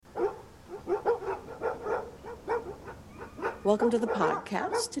Welcome to the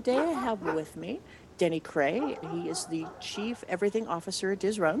podcast. Today I have with me Denny Cray. He is the Chief Everything Officer at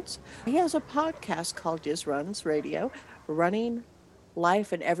Diz Runs. He has a podcast called Diz Runs Radio, running,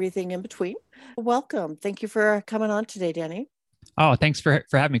 life, and everything in between. Welcome. Thank you for coming on today, Denny. Oh, thanks for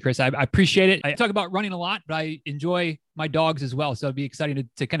having me, Chris. I appreciate it. I talk about running a lot, but I enjoy my dogs as well. So it'd be exciting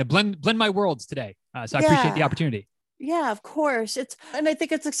to kind of blend my worlds today. So I appreciate the opportunity. Yeah, of course. And I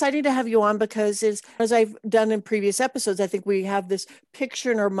think it's exciting to have you on because as I've done in previous episodes, I think we have this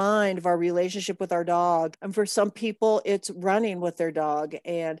picture in our mind of our relationship with our dog. And for some people, it's running with their dog.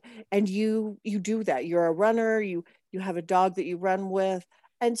 And you do that. You're a runner, you have a dog that you run with.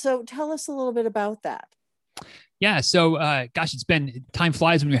 And so tell us a little bit about that. Yeah. So gosh, time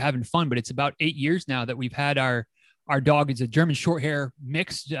flies when you're having fun, but it's about 8 years now that we've had our dog. Is a German short hair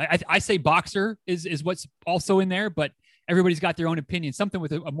mix. I say boxer is what's also in there, but everybody's got their own opinion. Something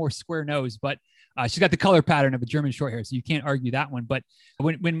with a more square nose, but she's got the color pattern of a German short hair, so you can't argue that one. But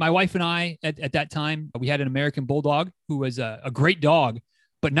when my wife and I at that time, we had an American Bulldog who was a great dog,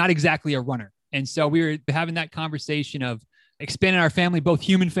 but not exactly a runner. And so we were having that conversation of expanding our family, both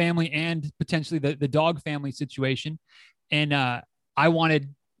human family and potentially the dog family situation. And I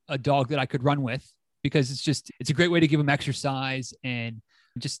wanted a dog that I could run with, because it's a great way to give them exercise. And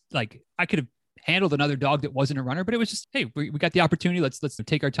just like, I could have handled another dog that wasn't a runner, but it was just, hey, we got the opportunity. Let's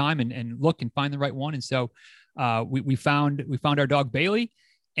take our time and look and find the right one. And so we found our dog Bailey.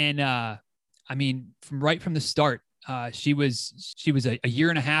 And I mean, from the start, she was a year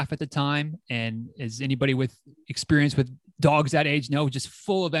and a half at the time. And as anybody with experience with dogs that age know, just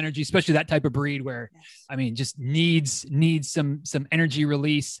full of energy, especially that type of breed where, I mean, just needs some energy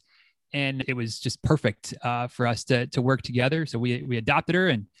release. And it was just perfect for us to work together. So we adopted her,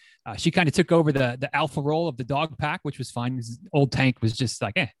 and she kind of took over the alpha role of the dog pack, which was fine. His old Tank was just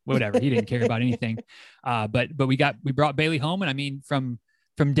like, whatever. He didn't care about anything. But we brought Bailey home, and I mean, from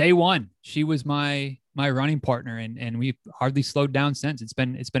day one, she was my running partner, and we've hardly slowed down since. It's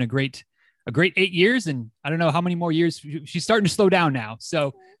been a great 8 years, and I don't know how many more years. She's starting to slow down now.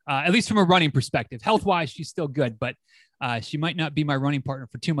 So at least from a running perspective, health wise, she's still good, but she might not be my running partner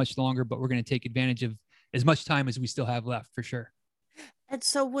for too much longer, but we're going to take advantage of as much time as we still have left, for sure. And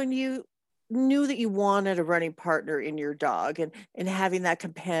so when you knew that you wanted a running partner in your dog and having that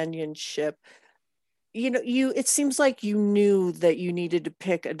companionship, it seems like you knew that you needed to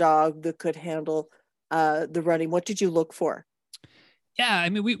pick a dog that could handle the running. What did you look for? Yeah, I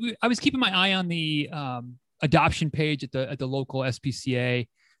mean, I was keeping my eye on the adoption page at the local SPCA,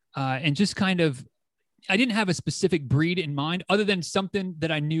 and just kind of, I didn't have a specific breed in mind other than something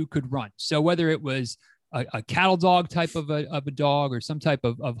that I knew could run. So whether it was a cattle dog type of a dog, or some type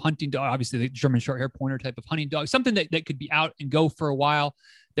of hunting dog, obviously the German short hair pointer type of hunting dog, something that could be out and go for a while,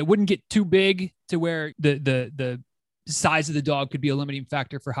 that wouldn't get too big to where the size of the dog could be a limiting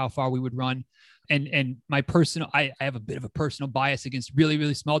factor for how far we would run. And I have a bit of a personal bias against really,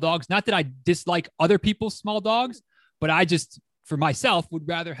 really small dogs. Not that I dislike other people's small dogs, but I just, for myself, would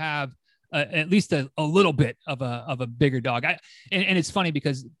rather have at least a little bit of a bigger dog. And it's funny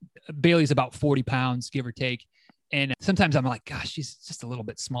because Bailey's about 40 pounds, give or take. And sometimes I'm like, gosh, she's just a little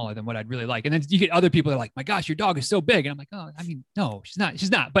bit smaller than what I'd really like. And then you get other people that are like, my gosh, your dog is so big. And I'm like, oh, I mean, no, she's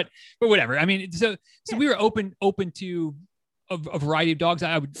not, but whatever. I mean, so we were open to a variety of dogs.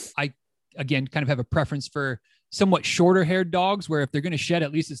 I again, kind of have a preference for somewhat shorter haired dogs, where if they're going to shed,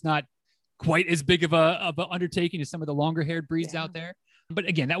 at least it's not quite as big of an undertaking as some of the longer haired breeds out there. But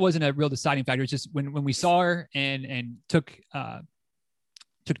again, that wasn't a real deciding factor. It's just when we saw her and took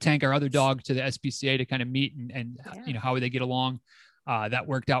Tank, our other dog, to the SPCA to kind of meet and how would they get along. That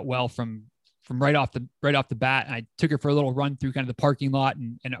worked out well from right off the bat. And I took her for a little run through kind of the parking lot,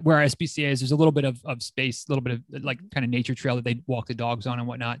 and where our SPCA is, there's a little bit of space, a little bit of like kind of nature trail that they walk the dogs on and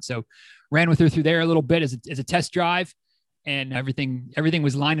whatnot. So ran with her through there a little bit as a test drive, and everything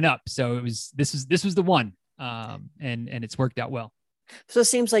was lining up. So this was the one. And it's worked out well. So it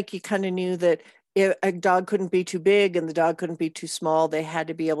seems like you kind of knew that if a dog couldn't be too big and the dog couldn't be too small, they had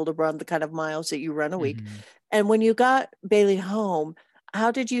to be able to run the kind of miles that you run a week. Mm-hmm. And when you got Bailey home,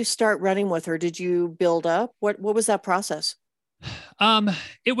 how did you start running with her? Did you build up? What was that process?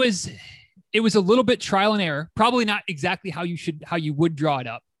 It was a little bit trial and error, probably not exactly how you would draw it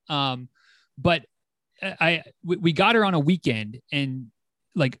up. But we got her on a weekend, and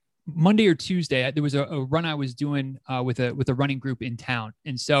like Monday or Tuesday, there was a run I was doing with a running group in town.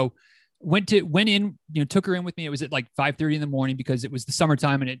 And so went in, took her in with me. It was at like 5:30 in the morning because it was the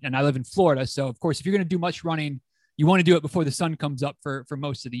summertime, and I live in Florida. So of course, if you're going to do much running, you want to do it before the sun comes up for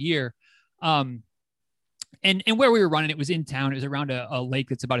most of the year. And where we were running, it was in town. It was around a lake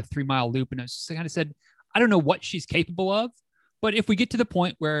that's about a 3-mile loop. And I just kind of said, I don't know what she's capable of, But if we get to the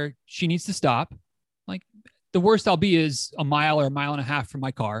point where she needs to stop, like the worst I'll be is a mile or a mile and a half from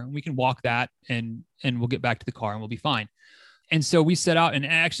my car, and we can walk that and we'll get back to the car and we'll be fine. And so we set out, and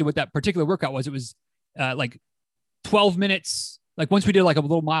actually what that particular workout was, it was like 12 minutes. Like once we did like a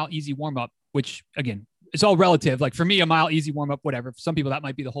little mile easy warm up, which again, it's all relative. Like for me, a mile easy warm up, whatever. For some people that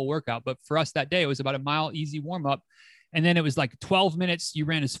might be the whole workout, but for us that day, it was about a mile easy warm up. And then it was like 12 minutes. You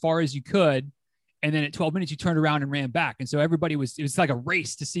ran as far as you could. And then at 12 minutes, you turned around and ran back. And so it was like a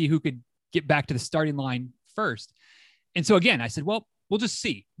race to see who could get back to the starting line first. And so again, I said, well, we'll just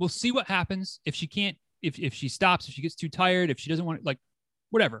see. We'll see what happens. If she can't, if she stops, if she gets too tired, if she doesn't want to, like,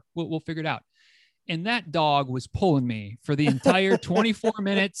 whatever, we'll figure it out. And that dog was pulling me for the entire 24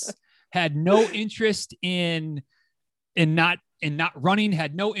 minutes, had no interest in not running,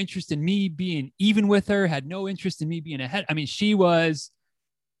 had no interest in me being even with her, had no interest in me being ahead. I mean, she was,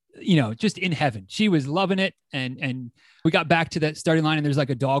 just in heaven. She was loving it. And we got back to that starting line, and there's like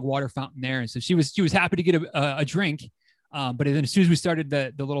a dog water fountain there. And so she was happy to get a drink. But then as soon as we started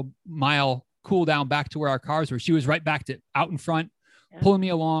the little mile cool down back to where our cars were, she was right back to out in front, pulling me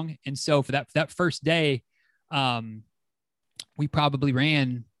along. And so for that first day, we probably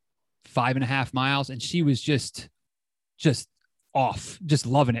ran 5.5 miles, and she was just off, just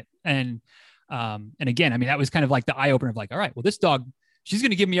loving it. And again, I mean, that was kind of like the eye opener of like, all right, well, this dog, she's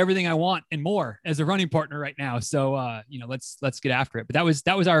going to give me everything I want and more as a running partner right now. So, let's get after it. But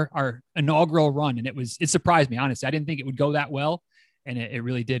that was our inaugural run. And it surprised me, honestly. I didn't think it would go that well. And it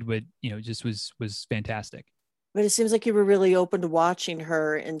really did. Just was fantastic. But it seems like you were really open to watching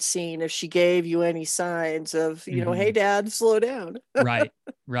her and seeing if she gave you any signs of, hey, Dad, slow down.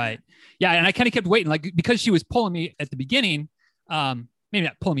 Right. Yeah. And I kind of kept waiting, like, because she was pulling me at the beginning, maybe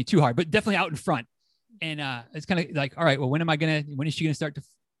not pulling me too hard, but definitely out in front. And it's kind of like, all right, well, when is she going to start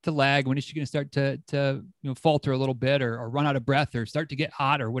to lag? When is she going to start to falter a little bit or run out of breath or start to get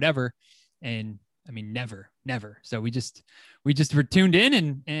hot or whatever? And I mean, never. So we just were tuned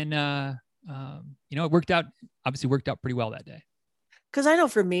in and it worked out pretty well that day. Because I know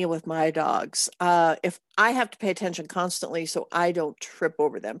for me with my dogs, if I have to pay attention constantly so I don't trip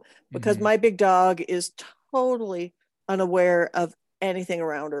over them, because my big dog is totally unaware of anything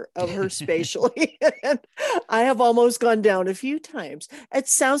around her, of her spatially. And I have almost gone down a few times. It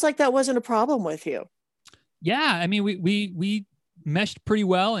sounds like that wasn't a problem with you. Yeah. I mean, we meshed pretty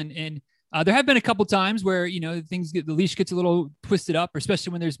well, and there have been a couple times where, the leash gets a little twisted up,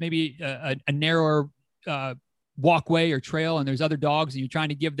 especially when there's maybe a narrower walkway or trail and there's other dogs and you're trying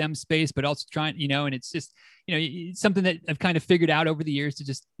to give them space, but also trying, and it's just, it's something that I've kind of figured out over the years to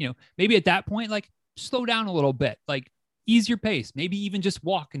just, maybe at that point, like slow down a little bit, like ease your pace, maybe even just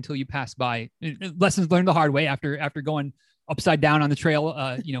walk until you pass by. Lessons learned the hard way after going upside down on the trail,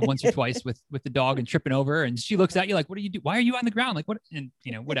 once or twice with the dog and tripping over. And she looks at you like, what do you do? Why are you on the ground? Like what? And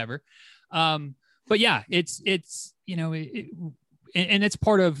whatever. But yeah, it's and it's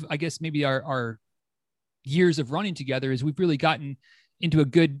part of, I guess, maybe our years of running together is we've really gotten into a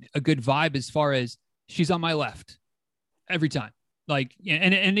good vibe as far as she's on my left every time. Like,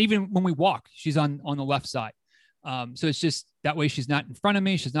 and even when we walk, she's on the left side. So it's just that way. She's not in front of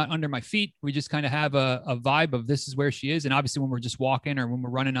me. She's not under my feet. We just kind of have a vibe of this is where she is. And obviously when we're just walking or when we're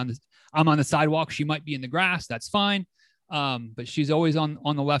running I'm on the sidewalk, she might be in the grass. That's fine. But she's always on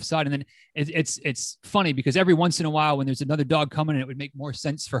the left side. And then it's funny because every once in a while when there's another dog coming and it would make more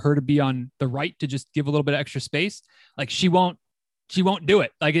sense for her to be on the right to just give a little bit of extra space. Like she won't do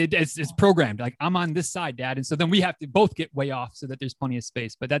it. Like it's programmed. Like I'm on this side, Dad. And so then we have to both get way off so that there's plenty of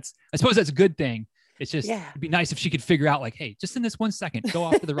space, but I suppose that's a good thing. It's just, It'd be nice if she could figure out like, hey, just in this 1 second, go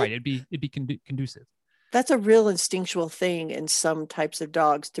off to the right. It'd be conducive. That's a real instinctual thing in some types of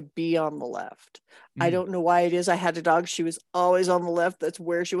dogs to be on the left. I don't know why it is. I had a dog. She was always on the left. That's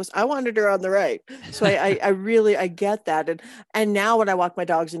where she was. I wanted her on the right. So I really get that. And now when I walk my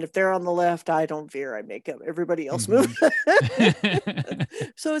dogs and if they're on the left, I don't veer. I make everybody else move.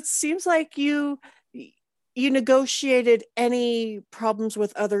 So it seems like you negotiated any problems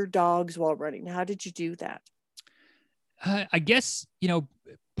with other dogs while running. How did you do that? I guess,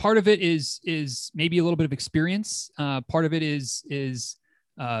 part of it is maybe a little bit of experience. Part of it is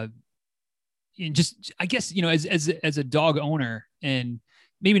just, I guess, as a dog owner, and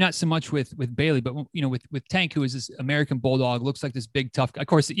maybe not so much with Bailey, but with Tank, who is this American bulldog, looks like this big tough. Of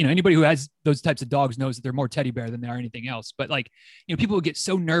course, anybody who has those types of dogs knows that they're more teddy bear than they are anything else. But like, people would get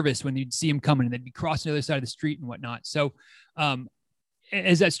so nervous when you'd see him coming and they'd be crossing the other side of the street and whatnot. So,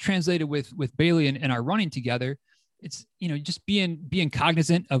 as that's translated with Bailey and our running together, it's just being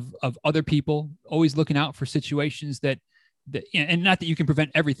cognizant of other people, always looking out for situations that and not that you can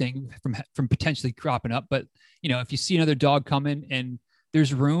prevent everything from potentially cropping up, but if you see another dog coming and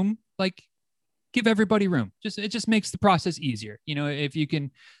there's room, like give everybody room. It just makes the process easier. If you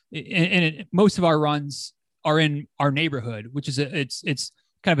can, most of our runs are in our neighborhood, which is it's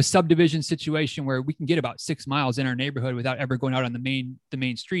kind of a subdivision situation where we can get about 6 miles in our neighborhood without ever going out on the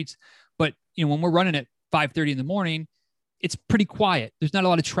main streets. But when we're running at 5:30 in the morning, it's pretty quiet. There's not a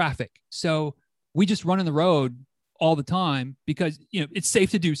lot of traffic. So we just run on the road all the time because, it's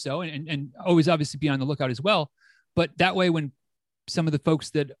safe to do so, and always obviously be on the lookout as well. But that way, when some of the folks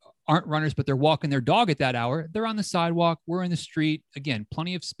that aren't runners, but they're walking their dog at that hour, they're on the sidewalk, we're in the street. Again,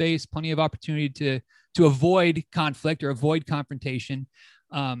 plenty of space, plenty of opportunity to avoid conflict or avoid confrontation.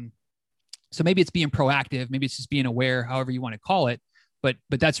 So maybe it's being proactive, maybe it's just being aware, however you want to call it. But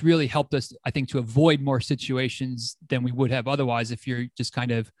that's really helped us, I think, to avoid more situations than we would have otherwise if you're just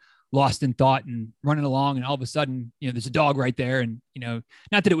kind of lost in thought and running along, and all of a sudden, there's a dog right there, and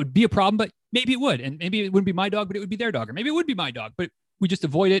not that it would be a problem, but maybe it would, and maybe it wouldn't be my dog, but it would be their dog, or maybe it would be my dog, but we just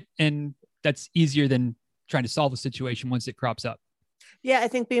avoid it, and that's easier than trying to solve a situation once it crops up. Yeah, I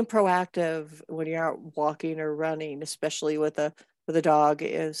think being proactive when you're out walking or running, especially with a dog,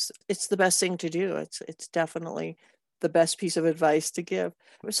 it's the best thing to do. It's definitely the best piece of advice to give.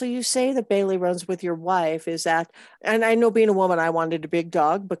 So you say that Bailey runs with your wife. Is that, and I know being a woman, I wanted a big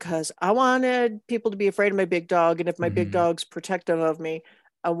dog because I wanted people to be afraid of my big dog. And if my big dog's protective of me,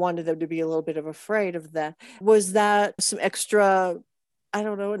 I wanted them to be a little bit of afraid of that. Was that some extra, I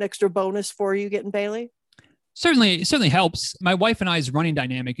don't know, an extra bonus for you getting Bailey? Certainly, it certainly helps. My wife and I's running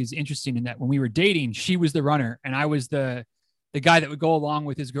dynamic is interesting in that when we were dating, she was the runner and I was the guy that would go along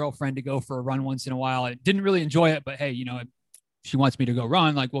with his girlfriend to go for a run once in a while. I didn't really enjoy it, but hey, if she wants me to go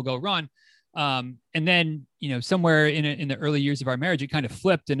run, like we'll go run. And then, somewhere in the early years of our marriage, it kind of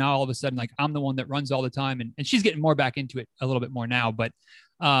flipped. And now all of a sudden, like I'm the one that runs all the time, and she's getting more back into it a little bit more now. But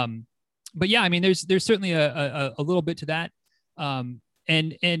yeah, I mean, there's certainly a little bit to that. And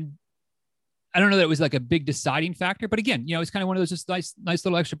I don't know that it was like a big deciding factor, but again, it's kind of one of those just nice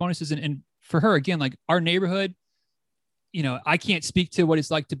little extra bonuses. And for her, again, like our neighborhood, I can't speak to what it's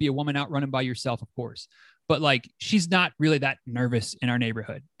like to be a woman out running by yourself, of course, but like, she's not really that nervous in our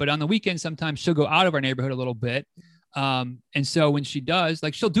neighborhood, but on the weekend, sometimes she'll go out of our neighborhood a little bit. And so when she does,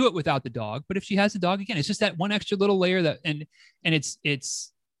 like, she'll do it without the dog, but if she has the dog, again, it's just that one extra little layer and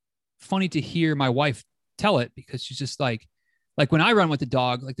it's funny to hear my wife tell it, because she's just like when I run with the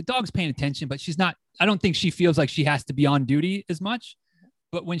dog, like the dog's paying attention, but I don't think she feels like she has to be on duty as much.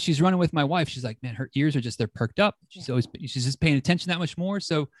 But when she's running with my wife, she's like, man, her ears they're perked up. She's just paying attention that much more.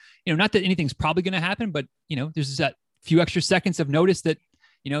 So, not that anything's probably going to happen, but, there's just that few extra seconds of notice that,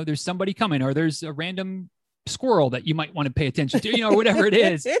 there's somebody coming, or there's a random squirrel that you might want to pay attention to, or whatever it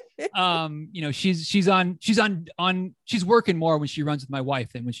is. She's working more when she runs with my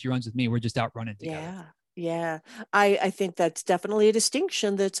wife than when she runs with me. We're just out running together. Yeah. I think that's definitely a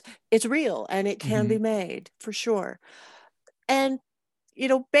distinction it's real and it can be made for sure. And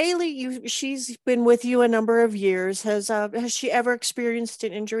Bailey, she's been with you a number of years. Has she ever experienced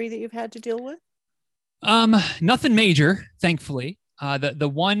an injury that you've had to deal with? Nothing major, thankfully. The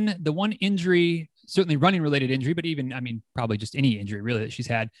one injury, certainly running related injury, but even, probably just any injury really that she's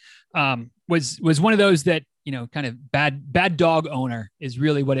had, was one of those that, kind of bad dog owner is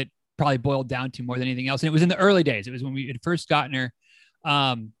really what it probably boiled down to more than anything else. And it was in the early days. It was when we had first gotten her.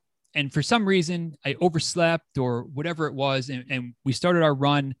 And for some reason I overslept or whatever it was. And we started our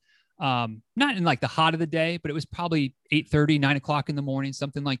run, not in like the hot of the day, but it was probably 8:30, 9 o'clock in the morning,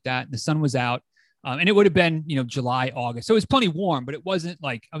 something like that. And the sun was out. And it would have been, July, August. So it was plenty warm, but it wasn't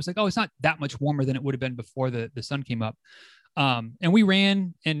like, I was like, oh, it's not that much warmer than it would have been before the sun came up. And we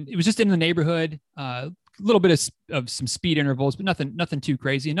ran, and it was just in the neighborhood, a little bit of some speed intervals, but nothing too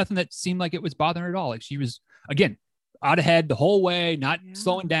crazy, and nothing that seemed like it was bothering her at all. Like she was, again, out ahead the whole way, not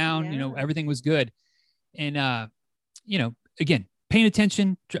slowing down, everything was good. And, again, paying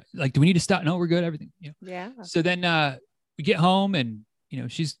attention, like, do we need to stop? No, we're good. Everything. Yeah. So then, we get home and,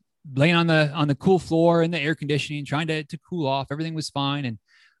 she's laying on the cool floor in the air conditioning, trying to cool off. Everything was fine. And,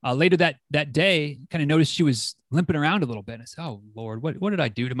 later that day, kind of noticed she was limping around a little bit. And I said, oh Lord, what did I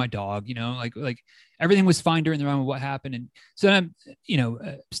do to my dog? Like everything was fine during the run. What happened? And so I'm,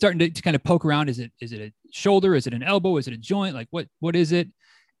 starting to kind of poke around. Is it a shoulder? Is it an elbow? Is it a joint? Like what is it?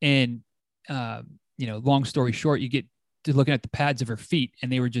 And, long story short, you get to looking at the pads of her feet,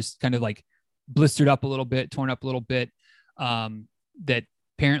 and they were just kind of like blistered up a little bit, torn up a little bit. That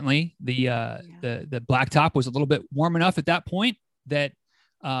apparently the blacktop was a little bit warm enough at that point that,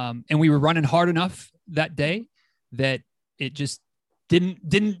 and we were running hard enough that day that it just didn't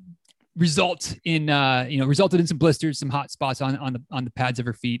resulted in some blisters, some hot spots on the pads of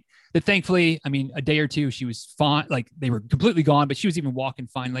her feet. That thankfully, I mean, a day or two she was fine, like they were completely gone, but she was even walking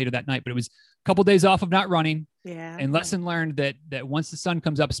fine later that night. But it was a couple of days off of not running. Yeah. And lesson learned that once the sun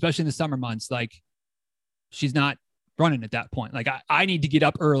comes up, especially in the summer months, like she's not running at that point. Like I need to get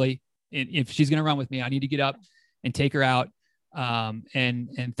up early. And if she's going to run with me, I need to get up and take her out.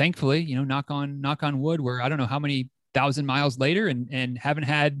 And thankfully, knock on wood, we're, I don't know how many 1,000 miles later and haven't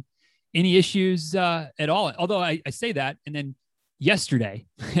had any issues at all. Although I say that, and then yesterday,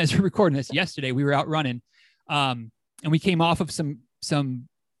 as we're recording this, yesterday we were out running, and we came off of some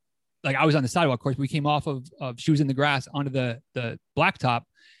like I was on the sidewalk, of course. We came off of she was in the grass onto the blacktop,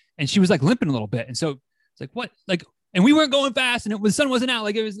 and she was like limping a little bit, and so it's like what like, and we weren't going fast, and the sun wasn't out,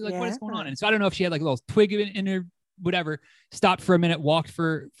 like it was like what is going on? And so I don't know if she had like a little twig in her whatever, stopped for a minute, walked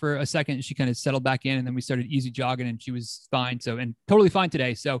for a second, and she kind of settled back in, and then we started easy jogging and she was fine. So, and totally fine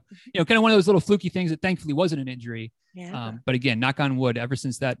today. So, kind of one of those little fluky things that thankfully wasn't an injury. Yeah. But again, knock on wood, ever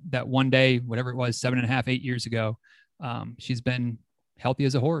since that one day, whatever it was, 7.5, 8 years ago, she's been healthy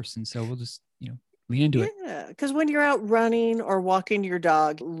as a horse. And so we'll just, lean into it. Yeah, because when you're out running or walking your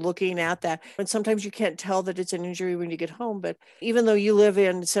dog, looking at that, and sometimes you can't tell that it's an injury when you get home. But even though you live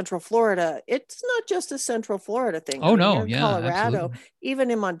in Central Florida, it's not just a Central Florida thing. Oh, no. Here in Yeah, Colorado, absolutely.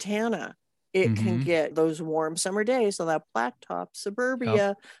 Even in Montana, it can get those warm summer days. So that blacktop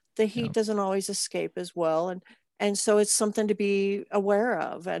suburbia, the heat doesn't always escape as well. And so it's something to be aware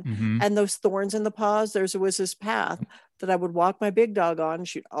of. And those thorns in the paws, was this path that I would walk my big dog on.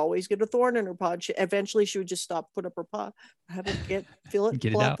 She'd always get a thorn in her paw. Eventually she would just stop, put up her paw, have it feel it,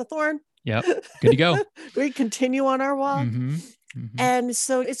 get pull it out out. the thorn. Yep. Good to go. We continue on our walk. And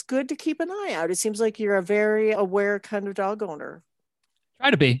so it's good to keep an eye out. It seems like you're a very aware kind of dog owner. I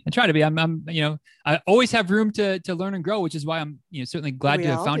try to be. I'm I always have room to learn and grow, which is why I'm, certainly glad to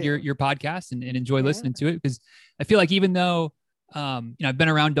have found your podcast and enjoy listening to it. Because I feel like even though, I've been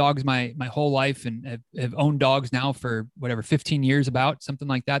around dogs my whole life and have owned dogs now for 15 years, about something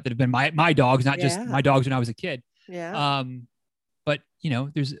like that have been my dogs, not just my dogs when I was a kid. Yeah. But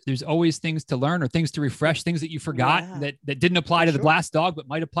there's always things to learn or things to refresh, things that you forgot that didn't apply to the last dog, but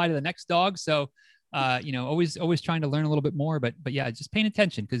might apply to the next dog. So, always trying to learn a little bit more, but yeah, just paying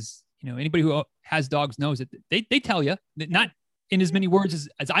attention. Cause anybody who has dogs knows that they tell you that, not in as many words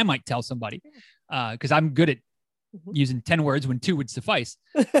as I might tell somebody. Cause I'm good at using 10 words when 2 would suffice,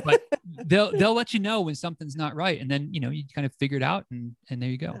 but they'll let you know when something's not right. And then, you kind of figure it out and there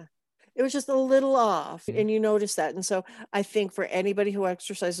you go. It was just a little off and you notice that. And so I think for anybody who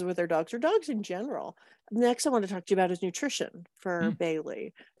exercises with their dogs or dogs in general, next I want to talk to you about is nutrition for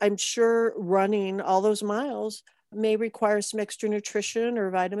Bailey. I'm sure running all those miles may require some extra nutrition or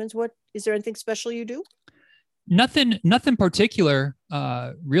vitamins. Is there anything special you do? Nothing particular,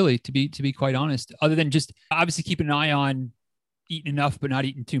 really, to be quite honest, other than just obviously keeping an eye on eating enough, but not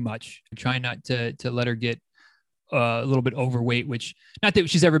eating too much. Trying not to let her get a little bit overweight, which not that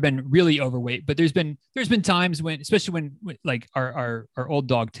she's ever been really overweight, but there's been times when, especially when like our old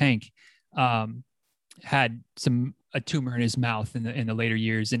dog Tank, had a tumor in his mouth in the later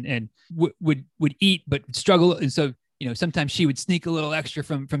years and would eat, but struggle. And so, sometimes she would sneak a little extra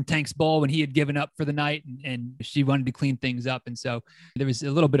from Tank's bowl when he had given up for the night and she wanted to clean things up. And so there was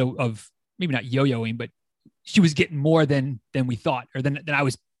a little bit of maybe not yo-yoing, but she was getting more than we thought, or than I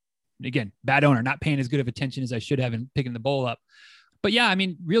was. Again, bad owner, not paying as good of attention as I should have in picking the bowl up. But yeah, I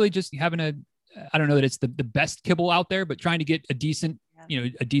mean, really just having I don't know that it's the best kibble out there, but trying to get a decent,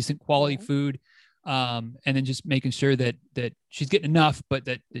 a decent quality food. And then just making sure that she's getting enough, but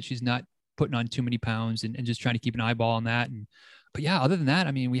that she's not putting on too many pounds and just trying to keep an eyeball on that. But yeah, other than that,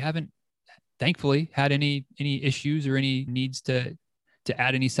 I mean, we haven't thankfully had any issues or any needs to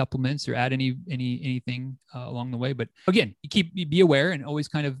add any supplements or add anything along the way. But again, you be aware and always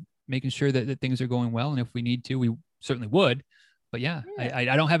kind of making sure that things are going well. And if we need to, we certainly would. But yeah. I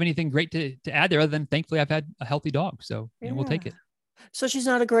don't have anything great to add there other than thankfully I've had a healthy dog. So we'll take it. So she's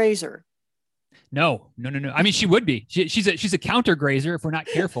not a grazer. No. I mean, she would be. She's a counter grazer if we're not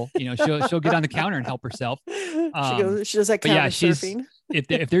careful. She'll get on the counter and help herself. She does that counter surfing.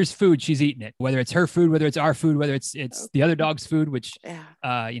 If there's food, she's eating it. Whether it's her food, whether it's our food, whether it's the other dog's food, which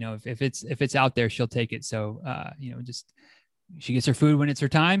if it's out there, she'll take it. So just she gets her food when it's her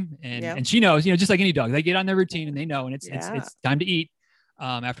time, and she knows. Just like any dog, they get on their routine and they know, and it's time to eat.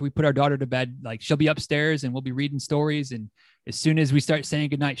 After we put our daughter to bed, like she'll be upstairs and we'll be reading stories. And as soon as we start saying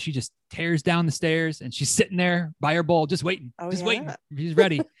goodnight, she just tears down the stairs and she's sitting there by her bowl, just waiting, waiting. She's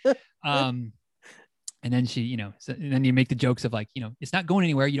ready. And then she, and then you make the jokes of like, it's not going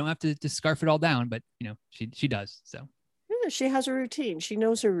anywhere. You don't have to scarf it all down, but she does. So. Yeah, she has a routine. She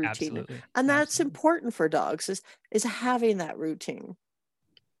knows her routine. Absolutely. And that's Absolutely. important for dogs is having that routine.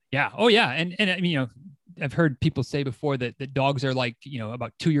 Yeah. Oh yeah. And I mean, I've heard people say before that dogs are like,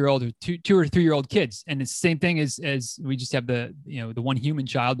 about 2-year-old or two or 3-year-old kids. And it's the same thing as we just have the one human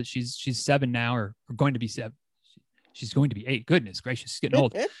child that she's 7 now, or going to be 7. She's going to be 8. Goodness gracious, she's getting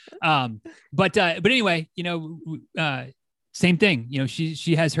old. But anyway, same thing.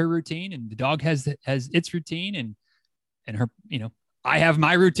 She has her routine, and the dog has its routine, and her, I have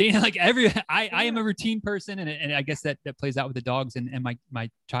my routine. Like I am a routine person, and I guess that plays out with the dogs and my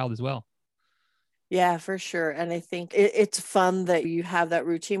child as well. Yeah, for sure. And I think it's fun that you have that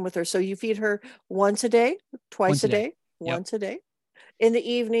routine with her. So you feed her once a day, twice Once a a day. day, Yep. once a day in the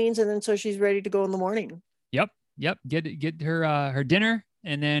evenings, and then so she's ready to go in the morning. Yep. Yep. Get her dinner,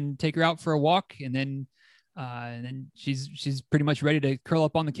 and then take her out for a walk, and then she's pretty much ready to curl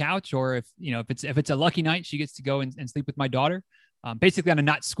up on the couch. Or if it's a lucky night, she gets to go and sleep with my daughter. Basically on a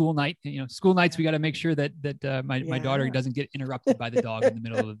not school night. School nights, we got to make sure that my daughter doesn't get interrupted by the dog in the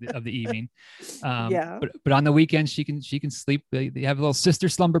middle of the evening. Yeah. But on the weekends she can sleep. They have a little sister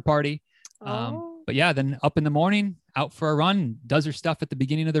slumber party. But yeah, then up in the morning, out for a run, does her stuff at the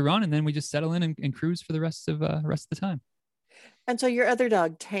beginning of the run, and then we just settle in and cruise for the rest of the time. And so your other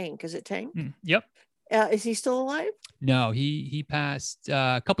dog, Tank, is it Tank? Yep. Is he still alive? No, he passed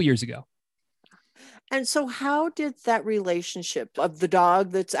a couple years ago. And so how did that relationship of the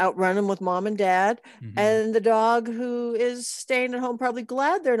dog that's out running with mom and dad and the dog who is staying at home, probably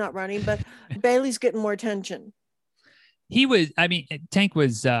glad they're not running, but Bailey's getting more attention? Tank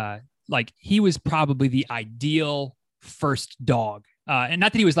was he was probably the ideal first dog. And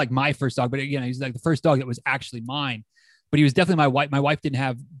not that he was like my first dog, but again, he's like the first dog that was actually mine. But he was definitely my wife. My wife didn't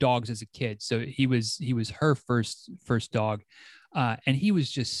have dogs as a kid, so he was her first dog. And he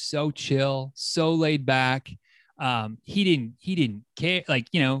was just so chill, so laid back. He didn't care. Like,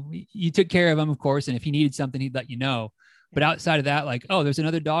 you took care of him, of course. And if he needed something, he'd let you know. But outside of that, like, oh, there's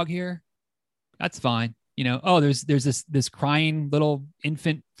another dog here. That's fine. Oh, there's this crying little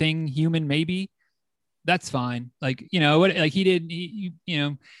infant thing, human, maybe. That's fine. Like, like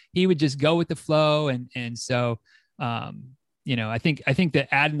he would just go with the flow. And so, I think that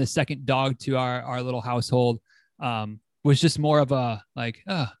adding the second dog to our little household, was just more of a like,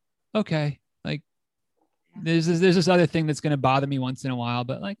 oh, okay. Like there's this other thing that's going to bother me once in a while,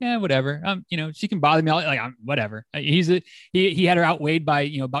 but like, whatever. She can bother me. Like, I'm whatever. He had her outweighed by,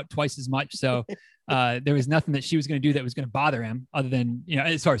 about twice as much. So, there was nothing that she was going to do that was going to bother him other than,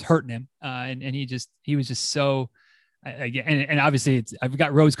 as far as hurting him. And he was just so, and obviously I've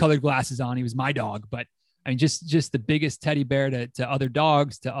got rose colored glasses on. He was my dog, but I mean, just the biggest teddy bear to other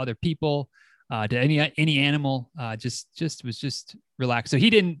dogs, to other people. To any animal, just was relaxed. So he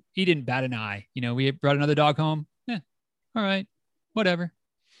didn't bat an eye. We brought another dog home. All right, whatever.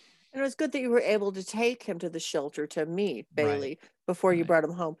 And it was good that you were able to take him to the shelter to meet Bailey before you brought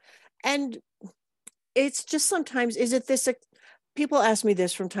him home. And it's just sometimes, is it this? People ask me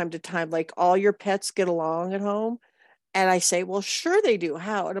this from time to time, like, all your pets get along at home? And I say, well, sure they do.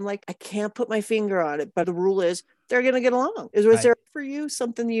 How? And I'm like, I can't put my finger on it, but the rule is they're going to get along. Was there for you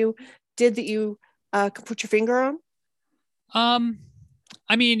something you did that you could put your finger on?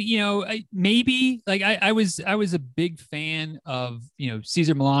 I mean, maybe like I was a big fan of,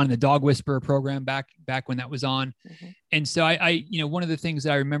 Cesar Millan and the Dog Whisperer program back when that was on. And so I one of the things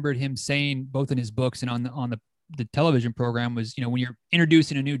that I remembered him saying both in his books and on the television program was, when you're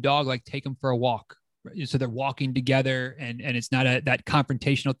introducing a new dog, like, take them for a walk. So they're walking together and it's not that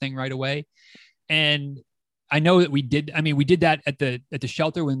confrontational thing right away. And I know that we did that at the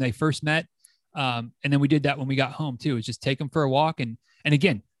shelter when they first met. And then we did that when we got home too, is just take them for a walk. And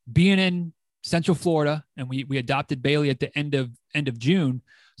again, being in Central Florida, and we adopted Bailey at the end of June.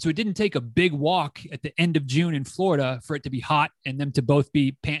 So it didn't take a big walk at the end of June in Florida for it to be hot and them to both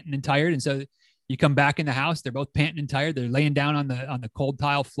be panting and tired. And so you come back in the house, they're both panting and tired. They're laying down on the cold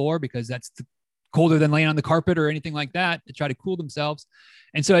tile floor because that's colder than laying on the carpet or anything like that, to try to cool themselves.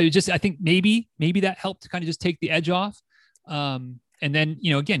 And so I think maybe that helped to kind of just take the edge off. And then,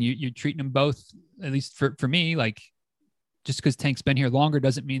 again, you're treating them both, at least for me, like, just because Tank's been here longer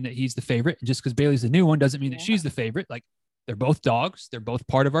doesn't mean that he's the favorite. And just because Bailey's the new one doesn't mean that she's the favorite. Like, they're both dogs. They're both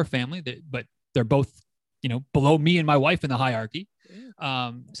part of our family, but they're both, below me and my wife in the hierarchy.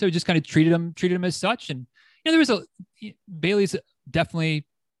 So just kind of treated them as such. And, there was Bailey's definitely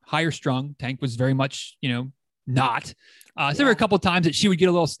higher strung. Tank was very much, not. So there were a couple of times that she would get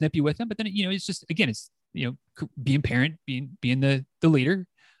a little snippy with him, but then, it's just, again, it's, being parent, being the leader,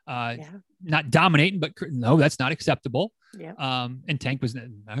 not dominating, but no, that's not acceptable. And Tank was,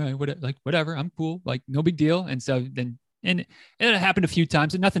 all right, whatever, I'm cool, like, no big deal. And so then and it happened a few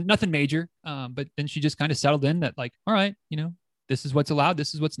times and nothing major. But then she just kind of settled in that like, all right, this is what's allowed,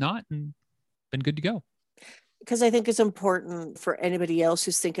 this is what's not, and been good to go. Because I think it's important for anybody else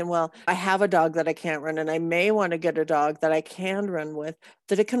who's thinking, well, I have a dog that I can't run and I may want to get a dog that I can run with,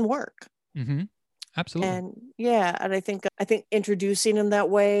 that it can work. Mm-hmm. Absolutely. And yeah, and I think introducing them that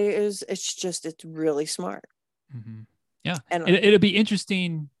way it's really smart. Mm-hmm. Yeah. And it'll be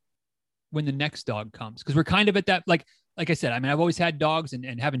interesting when the next dog comes, because we're kind of at that, like I said, I mean, I've always had dogs,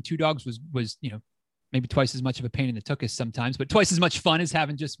 and having two dogs was maybe twice as much of a pain in the tuchus sometimes, but twice as much fun as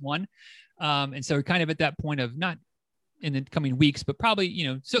having just one. And so we're kind of at that point of, not in the coming weeks, but probably,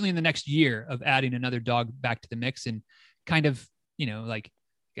 certainly in the next year, of adding another dog back to the mix, and kind of, like,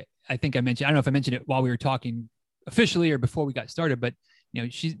 I think I mentioned, I don't know if I mentioned it while we were talking officially or before we got started, but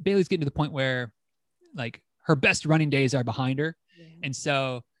Bailey's getting to the point where, like, her best running days are behind her. Yeah. And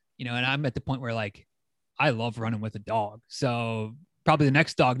so, and I'm at the point where, like, I love running with a dog. So probably the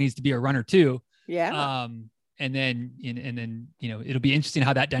next dog needs to be a runner too. Yeah. And then it'll be interesting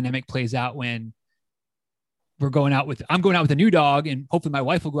how that dynamic plays out when I'm going out with a new dog, and hopefully my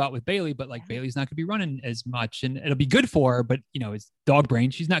wife will go out with Bailey, but like Bailey's not going to be running as much, and it'll be good for her, but it's dog brain.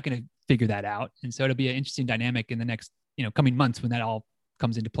 She's not going to figure that out. And so it'll be an interesting dynamic in the next, coming months, when that all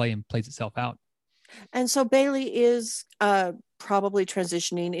comes into play and plays itself out. And so Bailey is probably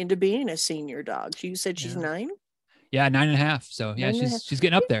transitioning into being a senior dog. You said she's 9? Yeah, 9.5. So yeah, she's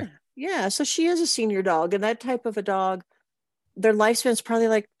getting up there. Yeah. So she is a senior dog, and that type of a dog, their lifespan is probably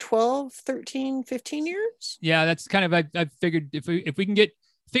like 12, 13, 15 years. Yeah, that's kind of, I've figured if we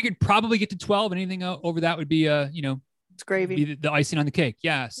can probably get to 12, and anything over that would be, it's gravy, be the icing on the cake.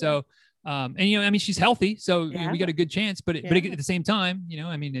 Yeah. So, and I mean, she's healthy, so we got a good chance, but at the same time,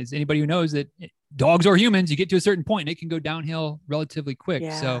 I mean, as anybody who knows that dogs or humans, you get to a certain point and it can go downhill relatively quick.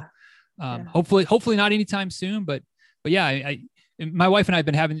 Yeah. So, hopefully not anytime soon, but yeah, my wife and I have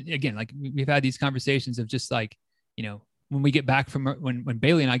been having, again, like, we've had these conversations of just like, when we get back from when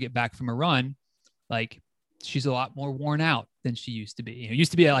Bailey and I get back from a run, like, she's a lot more worn out than she used to be. It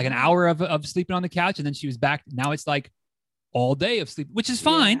used to be like an hour of sleeping on the couch, and then she was back. Now it's like all day of sleep, which is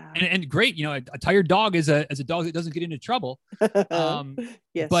fine and great. A tired dog is a dog that doesn't get into trouble.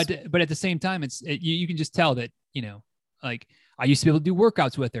 Yes. But at the same time, you can just tell that, like, I used to be able to do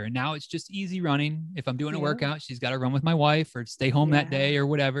workouts with her, and now it's just easy running. If I'm doing a workout, she's got to run with my wife or stay home that day or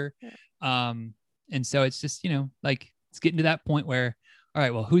whatever. And so it's just, like, it's getting to that point where, all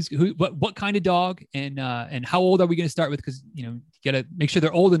right, well, what kind of dog, and how old are we going to start with? Because, you got to make sure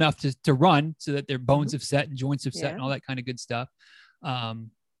they're old enough to run, so that their bones have set and joints have set and all that kind of good stuff.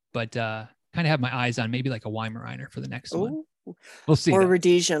 But kind of have my eyes on maybe like a Weimaraner for the next one. We'll see. Or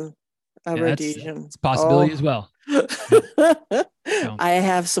Rhodesian. It's a possibility as well. I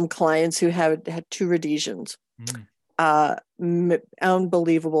have some clients who had 2 Rhodesians.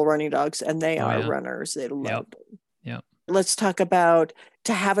 Unbelievable running dogs, and they are runners. They love them. Yeah. Let's talk about,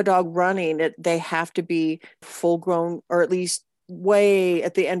 to have a dog running, they have to be full grown, or at least way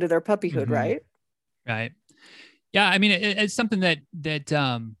at the end of their puppyhood, right? Right. Yeah. I mean, it's something that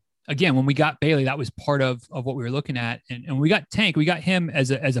again, when we got Bailey, that was part of what we were looking at. And when we got Tank, we got him as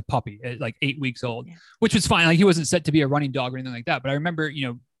a puppy at like 8 weeks old, which was fine. Like, he wasn't set to be a running dog or anything like that. But I remember,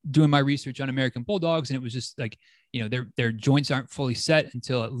 doing my research on American Bulldogs, and it was just like, their joints aren't fully set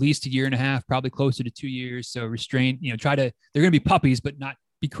until at least 1.5 years, probably closer to 2 years. So restrain, they're going to be puppies, but not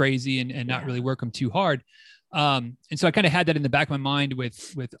be crazy and not really work them too hard. And so I kind of had that in the back of my mind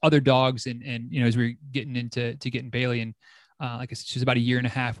with other dogs, and as we were getting into getting Bailey, and like I said, she was about 1.5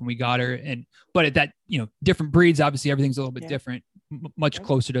 years when we got her. But at that, different breeds, obviously everything's a little bit different, much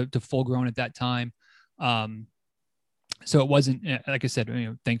closer to full grown at that time. So it wasn't, like I said,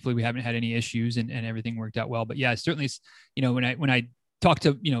 thankfully we haven't had any issues, and everything worked out well. But yeah, certainly, when I talk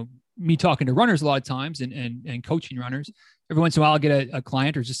to, me talking to runners a lot of times and coaching runners, every once in a while I'll get a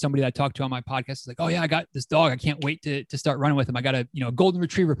client or just somebody that I talk to on my podcast. It's like, oh yeah, I got this dog. I can't wait to start running with him. I got a golden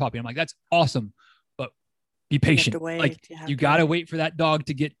retriever puppy. I'm like, that's awesome, but be patient. You got to wait for that dog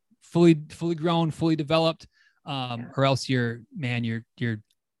to get fully grown, fully developed. Or else you're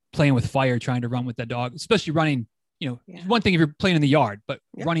playing with fire trying to run with that dog, especially running. One thing if you're playing in the yard, but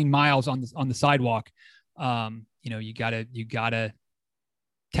running miles on the sidewalk, you gotta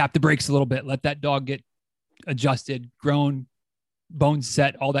tap the brakes a little bit, let that dog get adjusted, grown, bones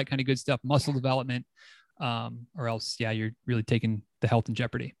set, all that kind of good stuff, muscle development, or else, you're really taking the health in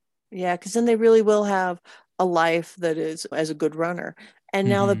jeopardy. Yeah, because then they really will have a life that is as a good runner. And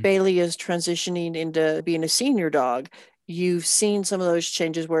now that Bailey is transitioning into being a senior dog, you've seen some of those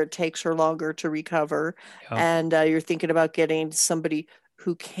changes where it takes her longer to recover. And you're thinking about getting somebody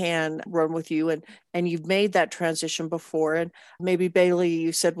who can run with you, and you've made that transition before. And maybe Bailey,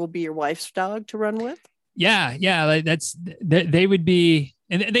 you said, will be your wife's dog to run with. Yeah. Like they would be,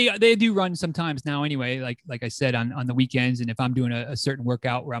 and they do run sometimes now anyway, like I said, on the weekends. And if I'm doing a certain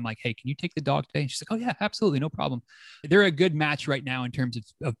workout where I'm like, hey, can you take the dog today? And she's like, oh yeah, absolutely. No problem. They're a good match right now in terms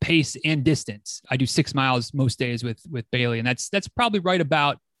of pace and distance. I do 6 miles most days with Bailey, and that's probably right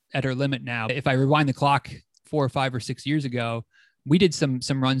about at her limit now. If I rewind the clock 4 or 5 or 6 years ago, we did some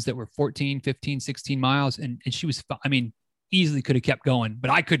runs that were 14, 15, 16 miles. And she was, easily could have kept going,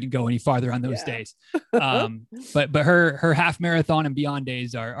 but I couldn't go any farther on those days. But her half marathon and beyond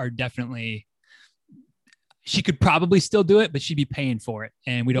days are definitely, she could probably still do it, but she'd be paying for it.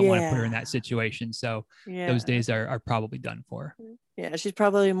 And we don't want to put her in that situation. So those days are probably done for her. Yeah. She's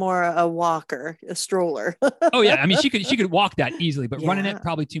probably more a walker, a stroller. Oh yeah. I mean, she could walk that easily, but running it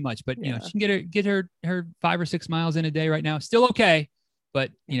probably too much, but you know, she can get her 5 or 6 miles in a day right now. Still okay.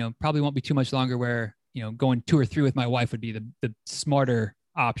 But you know, probably won't be too much longer where, you know, going 2 or 3 with my wife would be the smarter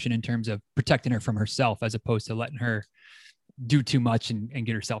option in terms of protecting her from herself, as opposed to letting her do too much and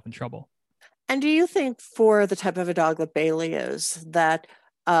get herself in trouble. And do you think, for the type of a dog that Bailey is, that,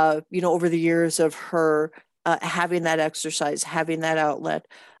 you know, over the years of her having that exercise, having that outlet,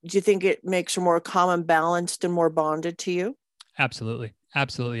 do you think it makes her more calm and balanced and more bonded to you? Absolutely.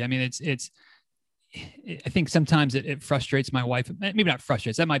 I mean, I think sometimes it frustrates my wife. Maybe not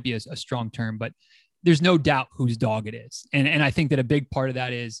frustrates. That might be a strong term, but there's no doubt whose dog it is. And I think that a big part of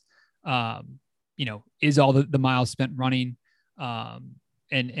that is, you know, is all the miles spent running,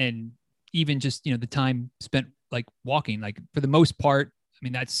 and even just, you know, the time spent like walking, like for the most part. I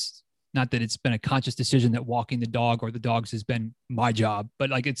mean, that's not that it's been a conscious decision that walking the dog or the dogs has been my job, but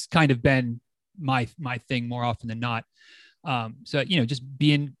like, it's kind of been my thing more often than not. So, you know, just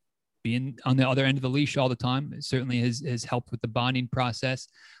being on the other end of the leash all the time, it certainly has helped with the bonding process.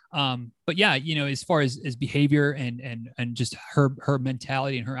 But yeah, you know, as far as behavior and just her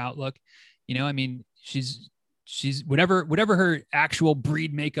mentality and her outlook, you know, I mean, she's whatever her actual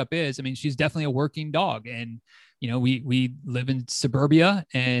breed makeup is. I mean, she's definitely a working dog, and, you know, we live in suburbia,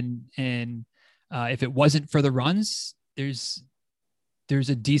 and if it wasn't for the runs, there's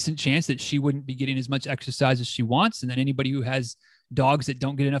a decent chance that she wouldn't be getting as much exercise as she wants. And then anybody who has dogs that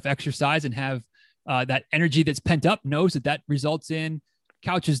don't get enough exercise and have that energy that's pent up knows that results in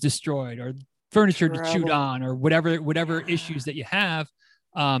couches destroyed or furniture chewed on or whatever issues that you have.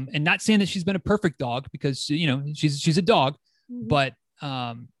 And not saying that she's been a perfect dog, because, you know, she's a dog, but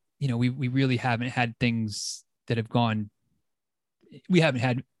you know, we really haven't had things that have gone. We haven't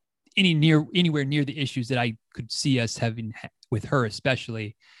had anywhere near the issues that I could see us having with her,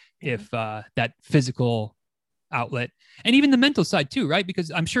 especially if that physical outlet and even the mental side too, right?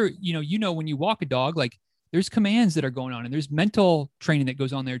 Because I'm sure, you know, when you walk a dog, like, there's commands that are going on and there's mental training that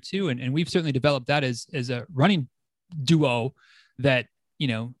goes on there too. And we've certainly developed that as a running duo, that, you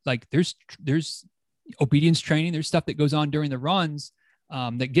know, like there's obedience training, there's stuff that goes on during the runs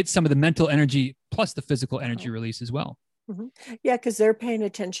that gets some of the mental energy plus the physical energy release as well. Yeah, because they're paying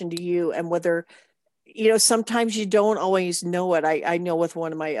attention to you, and whether, you know, sometimes you don't always know it. I know with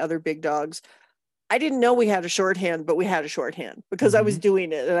one of my other big dogs, I didn't know we had a shorthand, but we had a shorthand because I was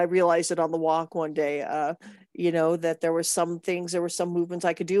doing it, and I realized it on the walk one day, you know, that there were some movements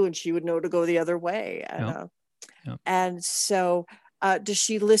I could do and she would know to go the other way. And, and so, does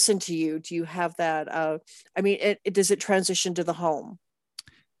she listen to you? Do you have that? I mean, does it transition to the home?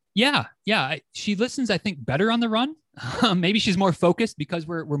 Yeah. She listens, I think, better on the run. Maybe she's more focused because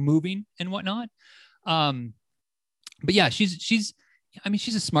we're moving and whatnot. But yeah, she's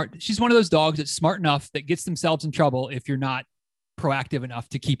one of those dogs that's smart enough that gets themselves in trouble if you're not proactive enough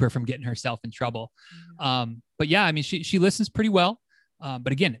to keep her from getting herself in trouble. But yeah, I mean, she listens pretty well.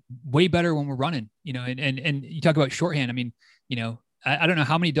 But again, way better when we're running, you know, and you talk about shorthand. I mean, you know, I don't know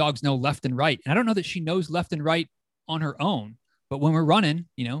how many dogs know left and right. And I don't know that she knows left and right on her own, but when we're running,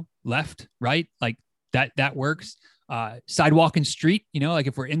 you know, left, right, like that works. Sidewalk and street, you know, like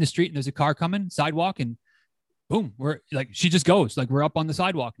if we're in the street and there's a car coming, sidewalk, and boom, we're like, she just goes, like, we're up on the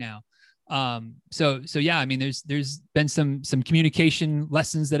sidewalk now. So yeah, I mean, there's been some communication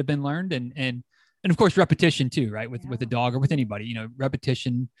lessons that have been learned, and of course repetition too, right? With a dog or with anybody, you know,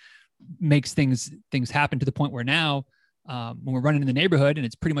 repetition makes things happen to the point where now, when we're running in the neighborhood and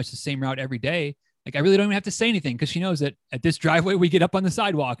it's pretty much the same route every day, like, I really don't even have to say anything, because she knows that at this driveway we get up on the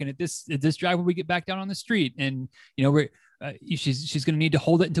sidewalk, and at this driveway we get back down on the street, and, you know, she's going to need to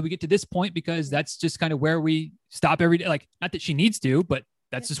hold it until we get to this point, because that's just kind of where we stop every day. Like, not that she needs to, but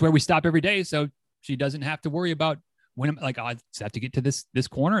that's just where we stop every day. So she doesn't have to worry about when I'm like, I just have to get to this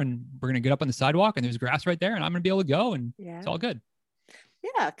corner, and we're going to get up on the sidewalk and there's grass right there, and I'm going to be able to go, and it's all good.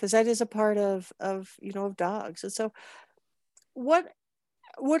 Yeah, because that is a part of of dogs. And so what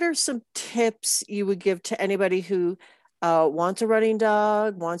what are some tips you would give to anybody who wants a running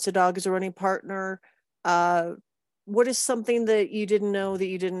dog, wants a dog as a running partner? Uh, what is something that you didn't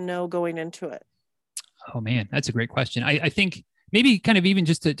know going into it? Oh man, that's a great question. I think maybe kind of even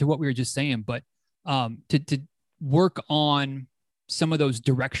just to what we were just saying, but to work on some of those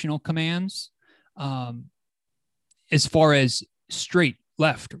directional commands, um, as far as straight,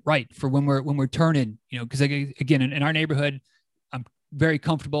 left, right for when we're turning, because again, in our neighborhood, I'm very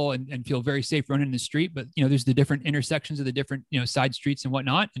comfortable and feel very safe running in the street. But there's the different intersections of the different side streets and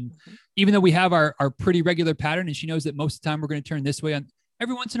whatnot. And even though we have our pretty regular pattern, and she knows that most of the time we're going to turn this way, on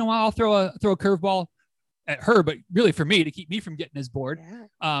every once in a while I'll throw a curveball at her, but really for me to keep me from getting as bored.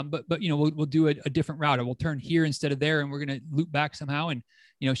 Yeah. But we'll do a different route, or we'll turn here instead of there, and we're going to loop back somehow. And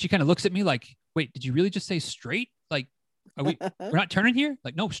she kind of looks at me like, wait, did you really just say straight? Like, we're not turning here?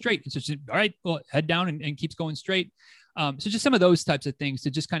 Like, no, straight. And so she's, all right, well, head down and keeps going straight. So just some of those types of things to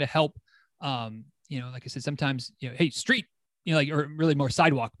just kind of help, like I said, sometimes, hey, street, or really more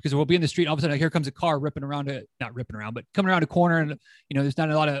sidewalk, because we'll be in the street. And all of a sudden, here comes a car ripping around not ripping around, but coming around a corner, and, there's not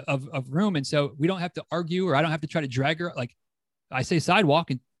a lot of room. And so we don't have to argue, or I don't have to try to drag her. Like, I say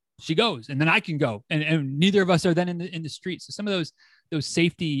sidewalk and she goes, and then I can go, and neither of us are then in the street. So some of those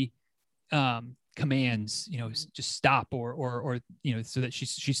safety, commands, just stop, or so that she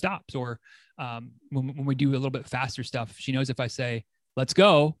stops, or when we do a little bit faster stuff, she knows if I say let's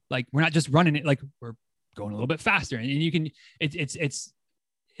go, like we're not just running it, like we're going a little bit faster. And you can, it's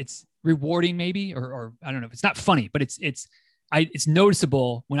rewarding maybe, or I don't know if it's not funny, but it's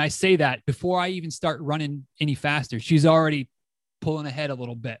noticeable when I say that before I even start running any faster, she's already pulling ahead a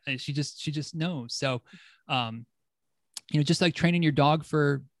little bit, and she just knows. So just like training your dog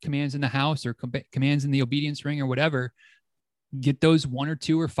for commands in the house, or commands in the obedience ring or whatever, get those 1 or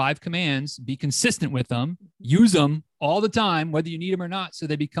 2 or 5 commands, be consistent with them, use them all the time, whether you need them or not, so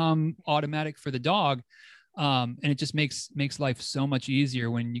they become automatic for the dog. And it just makes life so much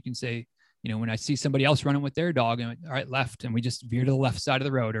easier when you can say, when I see somebody else running with their dog, and all right, left, and we just veer to the left side of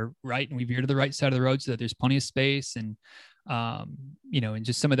the road, or right, and we veer to the right side of the road so that there's plenty of space. And, and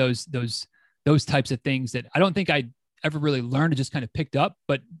just some of those types of things that I don't think I ever really learned, to just kind of picked up,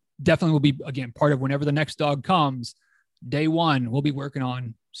 but definitely will be, again, part of whenever the next dog comes. Day one, we'll be working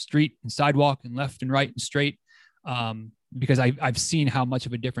on street and sidewalk and left and right and straight, because I've seen how much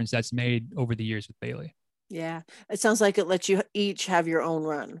of a difference that's made over the years with Bailey. Yeah, it sounds like it lets you each have your own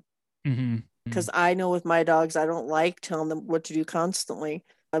run. Because I know with my dogs, I don't like telling them what to do constantly.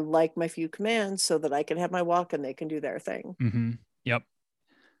 I like my few commands so that I can have my walk and they can do their thing. Yep.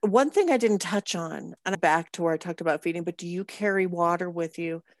 One thing I didn't touch on, and back to where I talked about feeding, but do you carry water with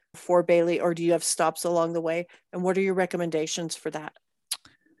you for Bailey, or do you have stops along the way? And what are your recommendations for that?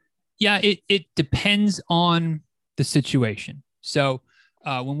 Yeah, it depends on the situation. So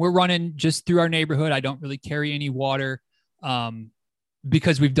when we're running just through our neighborhood, I don't really carry any water,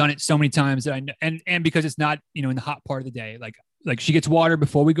 because we've done it so many times that and because it's not, in the hot part of the day. Like she gets water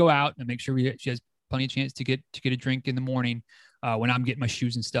before we go out, and make sure she has plenty of chance to get a drink in the morning, when I'm getting my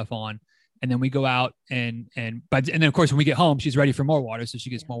shoes and stuff on. And then we go out and then of course, when we get home, she's ready for more water. So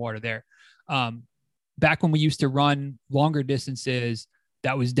she gets more water there. Back when we used to run longer distances,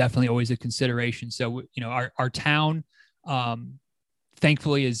 that was definitely always a consideration. So, our town,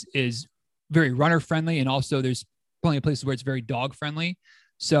 thankfully is very runner friendly. And also there's plenty of places where it's very dog friendly.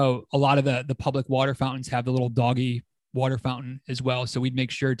 So a lot of the public water fountains have the little doggy water fountain as well. So we'd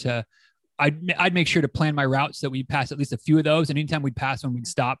make sure I'd make sure to plan my route so that we pass at least a few of those. And anytime we'd pass one, we'd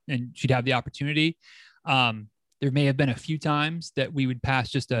stop and she'd have the opportunity. There may have been a few times that we would pass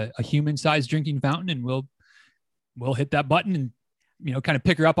just a human-sized drinking fountain, and we'll hit that button and, kind of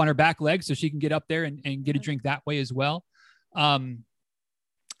pick her up on her back leg so she can get up there and get a drink that way as well. And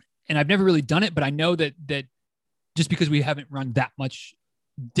I've never really done it, but I know that just because we haven't run that much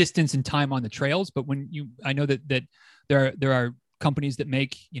distance and time on the trails, but I know that there are companies that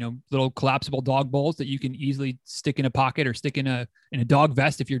make, little collapsible dog bowls that you can easily stick in a pocket or stick in a dog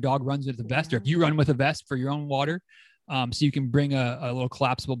vest if your dog runs with a vest, or if you run with a vest for your own water. So you can bring a little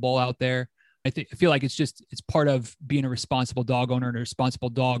collapsible bowl out there. I feel like it's part of being a responsible dog owner and a responsible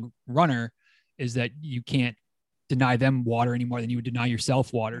dog runner, is that you can't deny them water any more than you would deny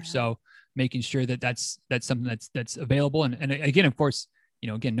yourself water. Yeah. So making sure that that's something that's available. And again, of course,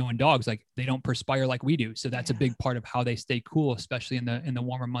 knowing dogs, like they don't perspire like we do. So that's a big part of how they stay cool, especially in the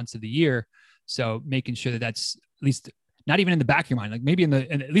warmer months of the year. So making sure that that's at least not even in the back of your mind, like maybe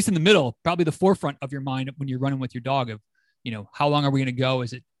at least in the middle, probably the forefront of your mind when you're running with your dog, of, how long are we going to go?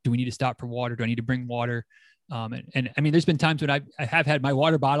 Do we need to stop for water? Do I need to bring water? And I mean, there's been times when I have had my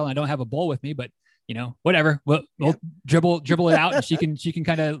water bottle and I don't have a bowl with me, but whatever, we'll dribble it out, and she can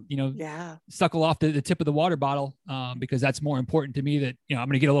kind of, suckle off the tip of the water bottle, because that's more important to me. That, I'm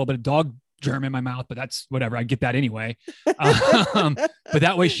going to get a little bit of dog germ in my mouth, but that's whatever. I get that anyway. But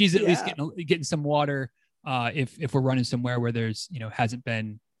that way she's at least getting some water. If we're running somewhere where there's, hasn't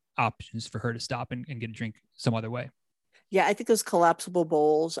been options for her to stop and get a drink some other way. Yeah, I think those collapsible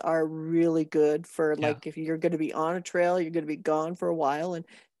bowls are really good for if you're going to be on a trail, you're going to be gone for a while, and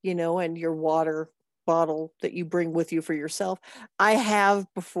and your water bottle that you bring with you for yourself. I have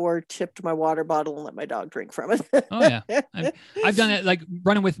before tipped my water bottle and let my dog drink from it. Oh yeah, I've done it, like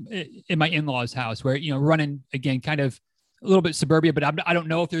running in my in-laws' house, where running again, kind of a little bit suburbia, but I don't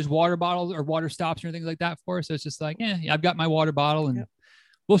know if there's water bottles or water stops or things like that for us. So it's just like, I've got my water bottle and. Yep.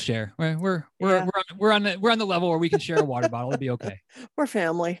 We'll share. We're on the level where we can share a water bottle. It'll be okay. We're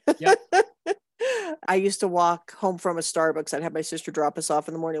family. Yep. I used to walk home from a Starbucks. I'd have my sister drop us off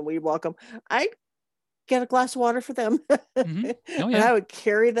in the morning. We'd walk them. I'd get a glass of water for them. Mm-hmm. Oh, yeah. And I would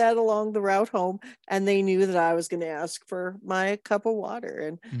carry that along the route home. And they knew that I was going to ask for my cup of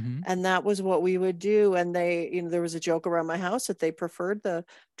water. And that was what we would do. And they, there was a joke around my house that they preferred the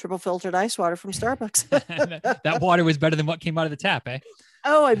triple filtered ice water from Starbucks. That water was better than what came out of the tap, eh?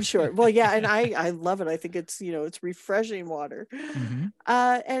 Oh, I'm sure. Well, yeah. And I love it. I think it's, it's refreshing water. Mm-hmm.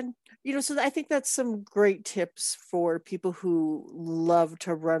 And, so I think that's some great tips for people who love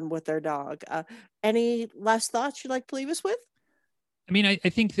to run with their dog. Any last thoughts you'd like to leave us with? I mean, I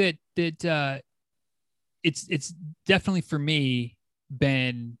think that it's definitely for me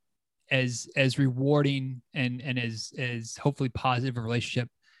been as and as hopefully positive a relationship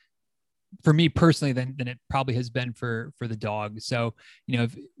for me personally than it probably has been for the dog. So,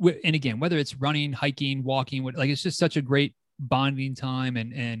 and again, whether it's running, hiking, walking, it's just such a great bonding time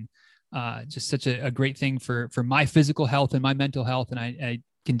and just such a great thing for my physical health and my mental health. And I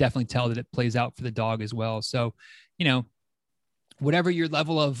can definitely tell that it plays out for the dog as well. So, whatever your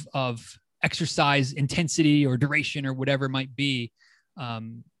level of exercise intensity or duration or whatever it might be,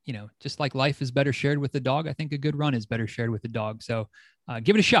 just like life is better shared with the dog, I think a good run is better shared with the dog. So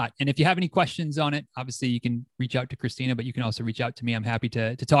give it a shot. And if you have any questions on it, obviously you can reach out to Christina, but you can also reach out to me. I'm happy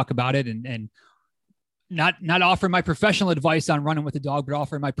to talk about it and not offer my professional advice on running with a dog, but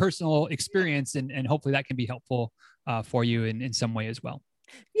offer my personal experience. And hopefully that can be helpful for you in some way as well.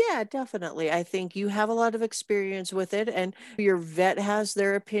 Yeah, definitely. I think you have a lot of experience with it, and your vet has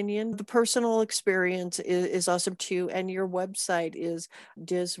their opinion. The personal experience is awesome too. And your website is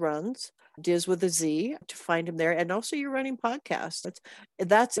Diz Runs, Diz with a Z, to find him there. And also your running podcast.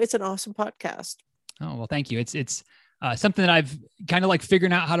 It's an awesome podcast. Oh, well, thank you. It's something that I've kind of like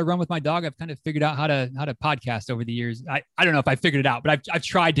figuring out how to run with my dog. I've kind of figured out how to podcast over the years. I don't know if I figured it out, but I've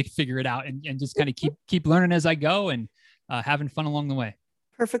tried to figure it out and just kind of keep learning as I go and having fun along the way.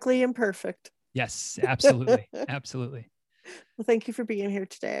 Perfectly imperfect. Yes, absolutely. Absolutely. Well, thank you for being here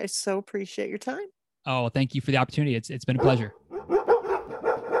today. I so appreciate your time. Oh, thank you for the opportunity. It's been a pleasure.